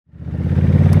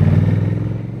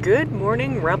Good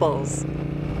morning, Rebels.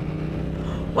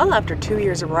 Well, after 2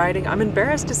 years of riding, I'm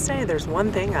embarrassed to say there's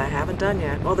one thing I haven't done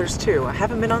yet. Well, there's two. I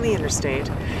haven't been on the interstate,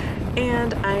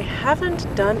 and I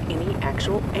haven't done any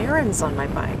actual errands on my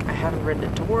bike. I haven't ridden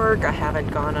it to work. I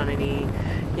haven't gone on any,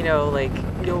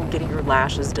 getting your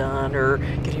lashes done or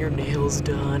getting your nails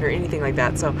done or anything like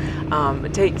that. So,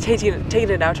 taking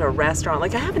it out to a restaurant,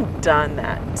 I haven't done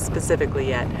that specifically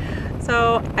yet.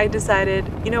 So I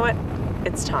decided, you know what?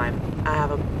 It's time. I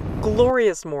have a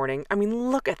glorious morning. I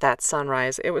mean, look at that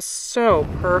sunrise. It was so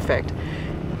perfect.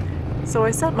 So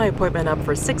I set my appointment up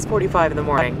for 6:45 in the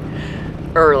morning,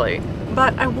 early.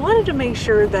 But I wanted to make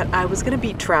sure that I was going to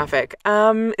beat traffic.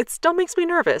 It still makes me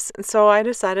nervous. And so I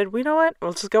decided, you know what?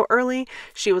 We'll just go early.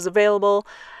 She was available.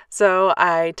 So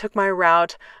I took my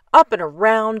route up and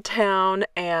around town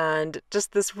and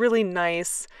just this really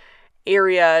nice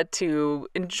area to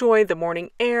enjoy the morning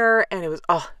air. And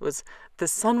the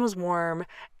sun was warm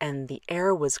and the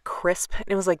air was crisp.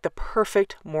 It was like the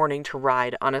perfect morning to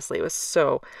ride. Honestly, it was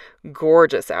so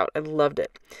gorgeous out. I loved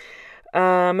it.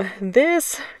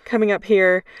 This coming up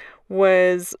here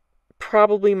was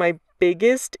probably my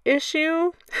biggest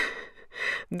issue.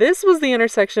 This was the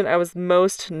intersection I was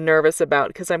most nervous about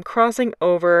because I'm crossing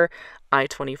over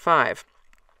I-25.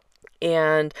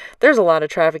 And there's a lot of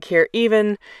traffic here,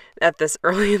 even at this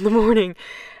early in the morning.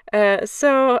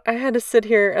 So I had to sit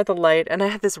here at the light, and I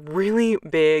had this really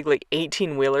big,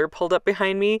 18-wheeler pulled up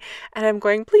behind me, and I'm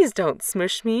going, please don't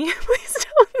smush me. Please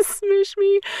don't smush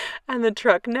me. And the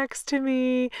truck next to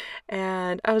me,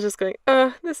 and I was just going,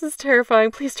 this is terrifying.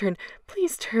 Please turn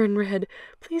red.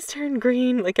 Please turn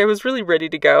green. I was really ready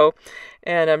to go.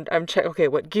 And I'm checking, okay,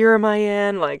 what gear am I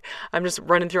in? I'm just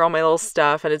running through all my little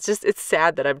stuff, and it's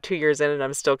sad that I'm 2 years in and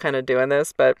I'm still kind of doing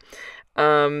this, but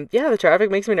the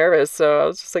traffic makes me nervous. So I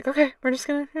was just like, okay, we're just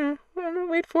gonna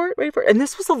wait for it. And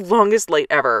this was the longest light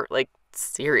ever,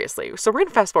 seriously. So we're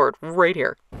gonna fast forward right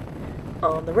here.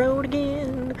 On the road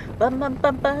again, on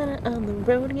the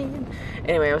road again.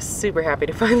 Anyway, I was super happy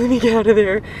to finally be out of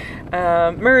there.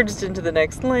 Merged into the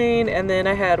next lane, and then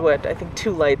I had I think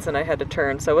 2 lights, and I had to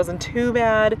turn, so it wasn't too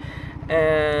bad.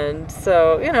 And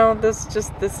so, this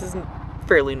is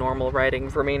fairly normal riding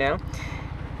for me now.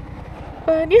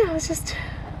 But yeah, I was just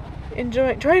trying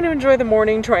to enjoy the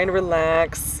morning, trying to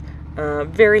relax.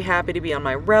 Very happy to be on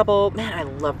my Rebel. Man, I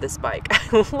love this bike.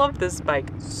 I love this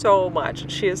bike so much.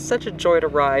 She is such a joy to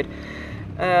ride.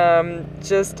 It's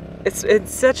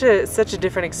such a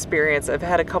different experience. I've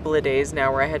had a couple of days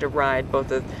now where I had to ride both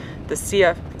the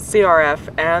CRF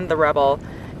and the Rebel,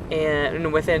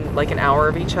 and within an hour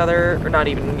of each other, or not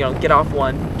even, get off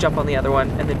one, jump on the other one,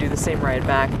 and then do the same ride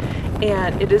back.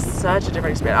 And it is such a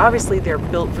different experience. Obviously, they're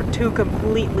built for 2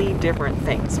 completely different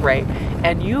things, right?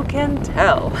 And you can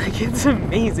tell, it's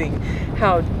amazing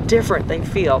how different they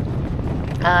feel.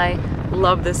 I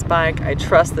love this bike. I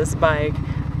trust this bike.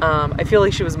 I feel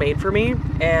like she was made for me,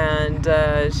 and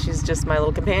she's just my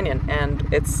little companion. And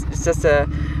it's just a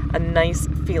nice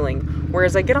feeling.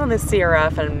 Whereas I get on this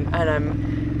CRF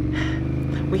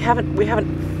we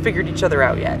haven't figured each other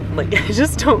out yet. I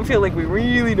just don't feel like we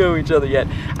really know each other yet.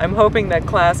 I'm hoping that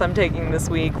class I'm taking this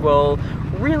week will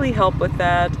really help with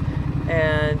that.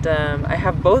 And I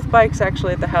have both bikes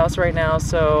actually at the house right now,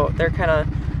 so they're kind of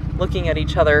looking at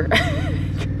each other.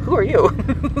 Who are you?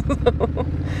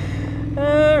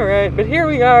 All right, but here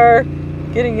we are,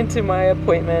 getting into my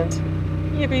appointment.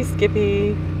 Yippee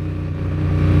skippy.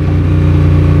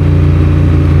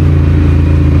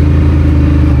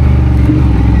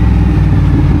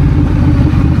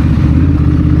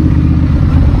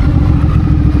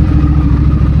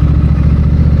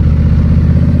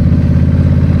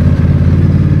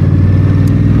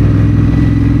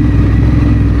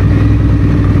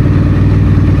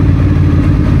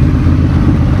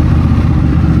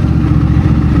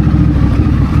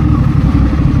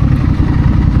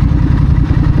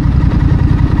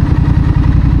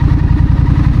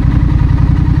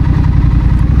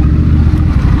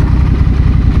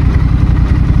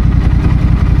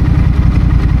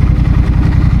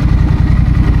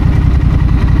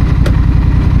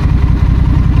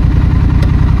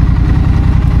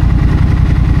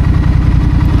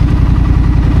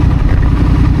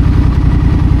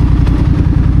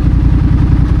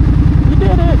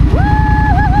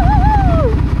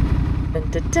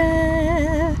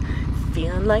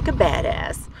 Feeling like a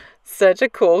badass. Such a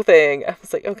cool thing. I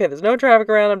was like, okay, there's no traffic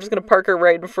around. I'm just gonna park her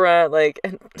right in front.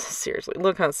 And seriously,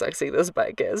 look how sexy this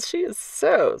bike is. She is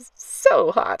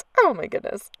so hot. Oh my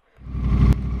goodness.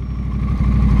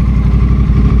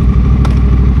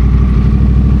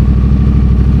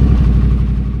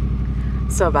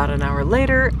 So about an hour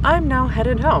later, I'm now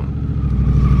headed home.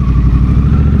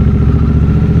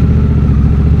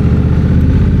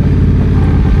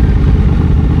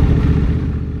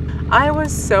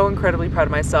 was so incredibly proud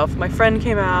of myself. My friend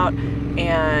came out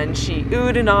and she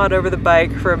oohed and awed over the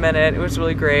bike for a minute. It was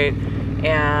really great.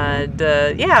 And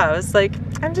yeah, I was like,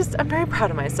 I'm very proud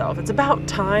of myself. It's about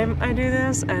time I do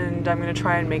this, and I'm going to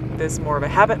try and make this more of a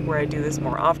habit where I do this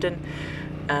more often.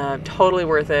 Totally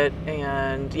worth it.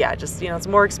 And yeah, just, it's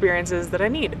more experiences that I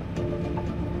need.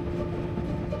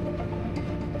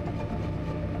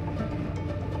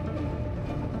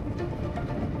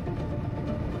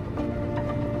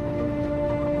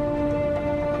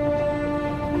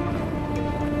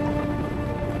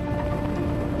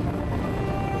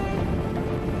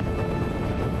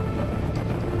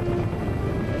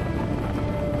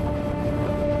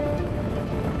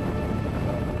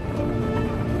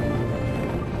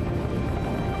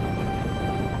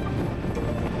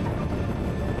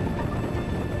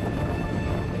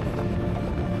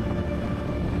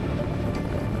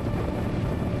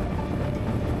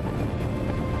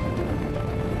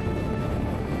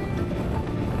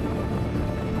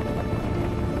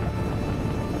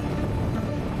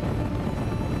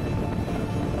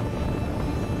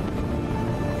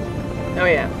 Oh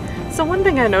yeah. So one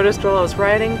thing I noticed while I was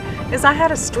riding is I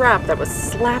had a strap that was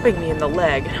slapping me in the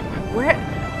leg.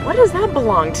 What does that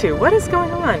belong to? What is going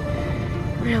on?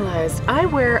 I realized I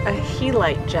wear a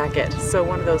helite jacket, so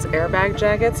one of those airbag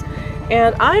jackets,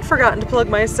 and I'd forgotten to plug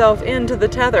myself into the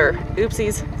tether.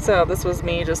 Oopsies. So this was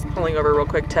me just pulling over real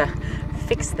quick to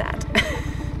fix that.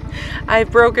 I've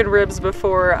broken ribs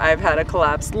before, I've had a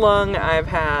collapsed lung, I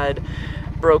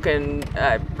broke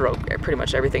pretty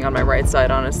much everything on my right side,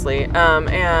 honestly,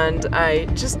 and I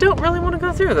just don't really want to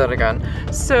go through that again.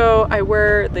 So I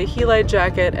wear the helite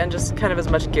jacket and just kind of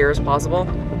as much gear as possible.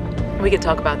 We could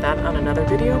talk about that on another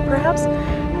video, perhaps.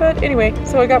 But anyway,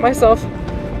 so I got myself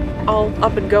all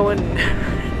up and going.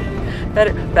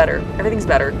 better. Everything's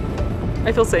better.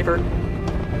 I feel safer.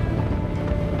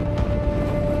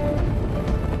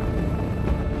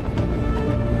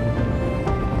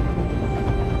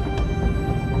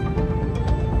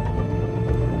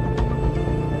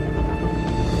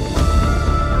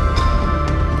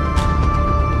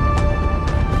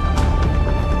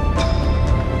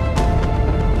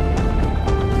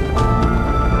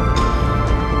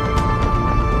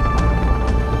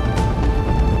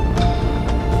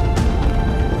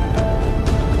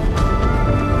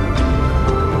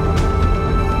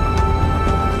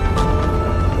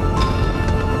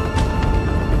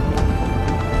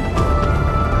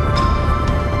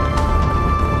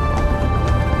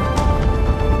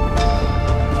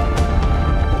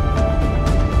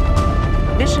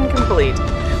 Mission complete.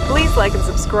 Please like and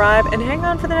subscribe and hang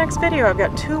on for the next video. I've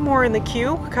got 2 more in the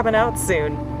queue coming out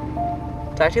soon.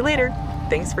 Talk to you later.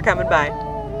 Thanks for coming by.